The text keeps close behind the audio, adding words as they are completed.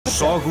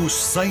Jogos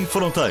sem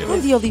Fronteiras. Bom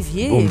dia,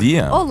 Olivier. Bom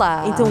dia.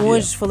 Olá. Então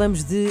hoje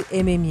falamos de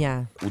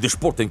MMA. O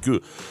desporto em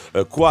que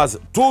quase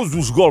todos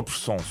os golpes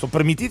são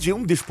permitidos é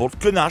um desporto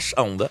que nasce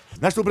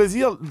no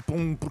Brasil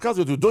por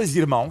causa de dois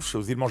irmãos,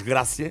 os irmãos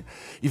Gracia,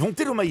 e vão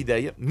ter uma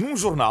ideia, num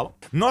jornal,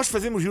 nós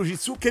fazemos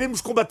jiu-jitsu,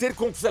 queremos combater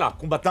com, sei lá,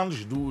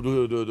 combatentes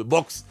de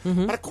boxe,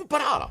 para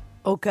comparar.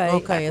 Ok,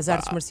 as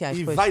artes marciais.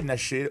 E pois. vai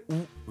nascer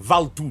o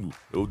vale tudo,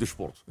 o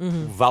desporto.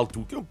 O vale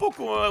tudo, que é um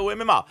pouco o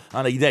MMA,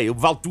 a ideia, o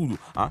vale tudo.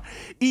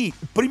 E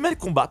o primeiro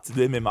combate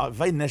do MMA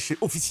vai nascer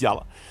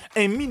oficial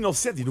em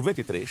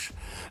 1993.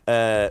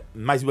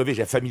 Mais uma vez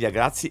é a família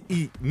Gracia,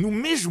 e no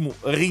mesmo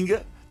ringue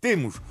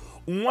temos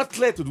um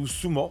atleta do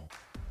sumo,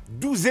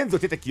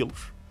 280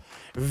 quilos,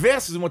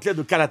 versus um atleta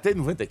do karatê,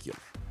 90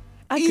 quilos.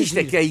 Isto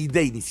é que é a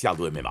ideia inicial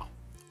do MMA.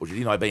 Hoje em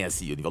dia não é bem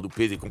assim, a nível do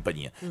peso e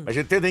companhia. Mas a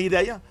gente tem a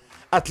ideia,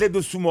 atleta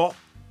do sumo,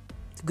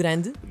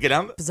 grande,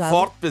 pesado.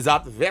 Forte,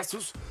 pesado,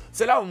 versus,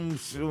 sei lá,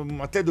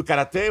 um atleta do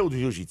karatê ou do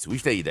jiu-jitsu.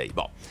 Isto é a ideia.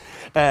 Bom.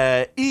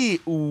 E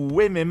o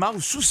MMA,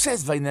 o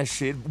sucesso vai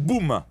nascer,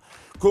 boom,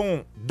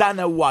 com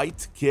Dana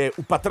White, que é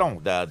o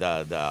patrão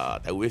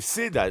da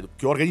UFC,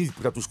 que organiza,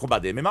 portanto, os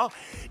combates de MMA.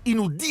 E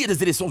no dia das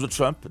eleições de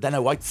Trump,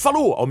 Dana White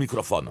falou ao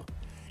microfone.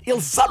 Ele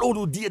falou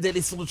no dia da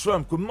eleição de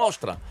Trump, que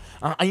mostra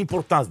a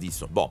importância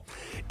disso. Bom,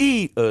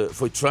 e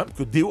foi Trump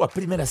que deu a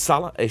primeira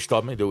sala a este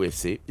homem da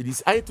UFC. Ele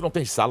disse, tu não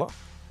tens sala?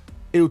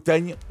 Eu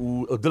tenho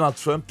o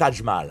Donald Trump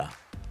Taj Mahal.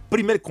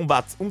 Primeiro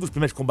combate, um dos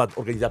primeiros combates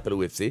organizados pela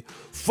UFC,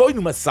 foi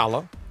numa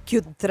sala que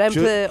o Trump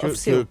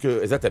ofereceu.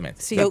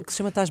 Exatamente. Sim, é o que se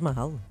chama Taj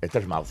Mahal. É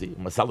Taj Mahal, sim.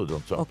 Uma sala do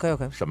Donald Trump.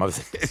 Ok.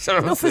 Chamava-se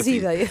Não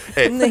fazia assim.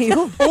 ideia. Nem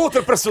eu.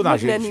 Outra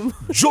personagem,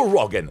 Joe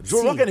Rogan.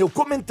 Joe Rogan é o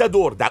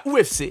comentador da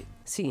UFC.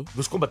 Sim.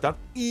 Dos combatentes,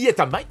 e é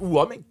também o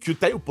homem que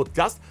tem o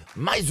podcast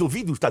mais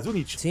ouvido dos Estados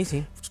Unidos.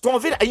 Sim. Estão a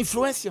ver a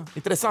influência?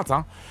 Interessante,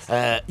 hein?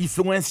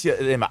 Influência.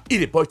 E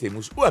depois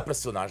temos a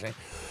personagem,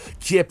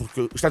 que é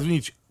porque os Estados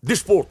Unidos,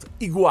 desporto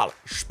igual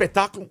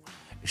espetáculo,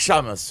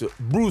 chama-se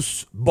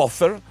Bruce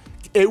Buffer,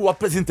 que é o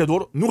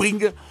apresentador no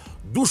ringue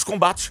dos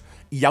combates,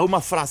 e há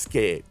uma frase que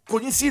é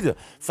conhecida,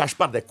 faz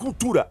parte da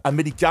cultura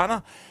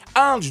americana.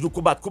 Antes do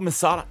combate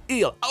começar,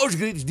 ele, aos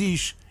gritos,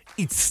 diz: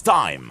 "It's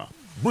time."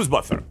 Bruce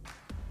Buffer.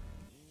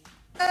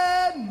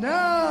 And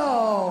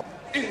now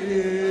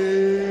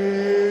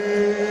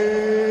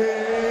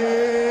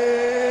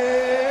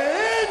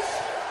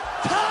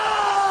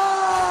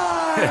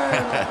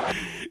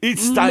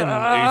it's time!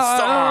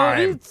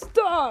 It's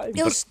time!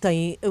 Eles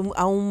têm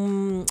há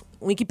um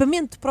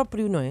equipamento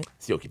próprio, não é?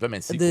 Sim, o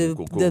equipamento, sim.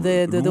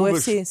 Da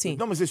UFC, sim.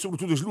 Não, mas é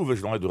sobretudo as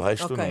luvas, não é? Do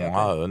resto, Ok.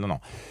 não.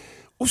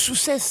 O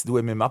sucesso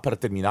do MMA, para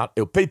terminar,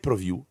 é o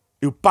pay-per-view.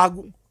 Eu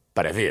pago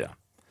para ver.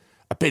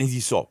 Apenas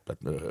isso só.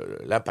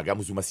 Lá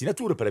pagamos uma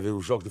assinatura para ver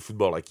os jogos de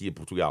futebol aqui em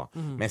Portugal,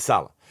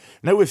 mensal.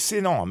 Na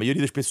UFC, não. A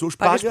maioria das pessoas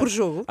paga por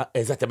jogo?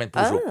 Exatamente,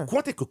 por jogo.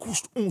 Quanto é que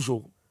custa um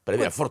jogo? Para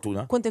ver a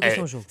fortuna. Quanto é que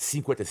custa um jogo?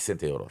 50 a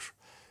 60 euros.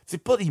 Você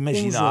pode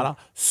imaginar,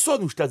 só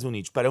nos Estados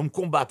Unidos, para um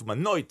combate, uma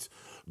noite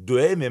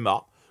de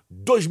MMA,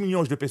 2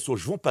 milhões de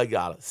pessoas vão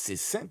pagar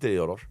 60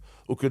 euros,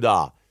 o que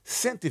dá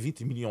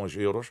 120 milhões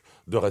de euros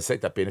de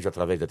receita apenas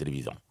através da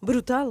televisão.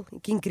 Brutal,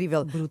 que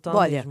incrível. Brutal.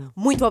 Olha, Mesmo.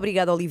 muito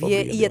obrigada,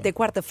 Olivier, e até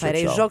quarta-feira.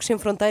 Tchau, tchau. Jogos sem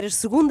Fronteiras,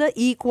 segunda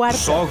e quarta.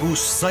 Jogos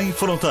sem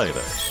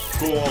Fronteiras.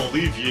 Com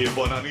Olivier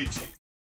Bonamici.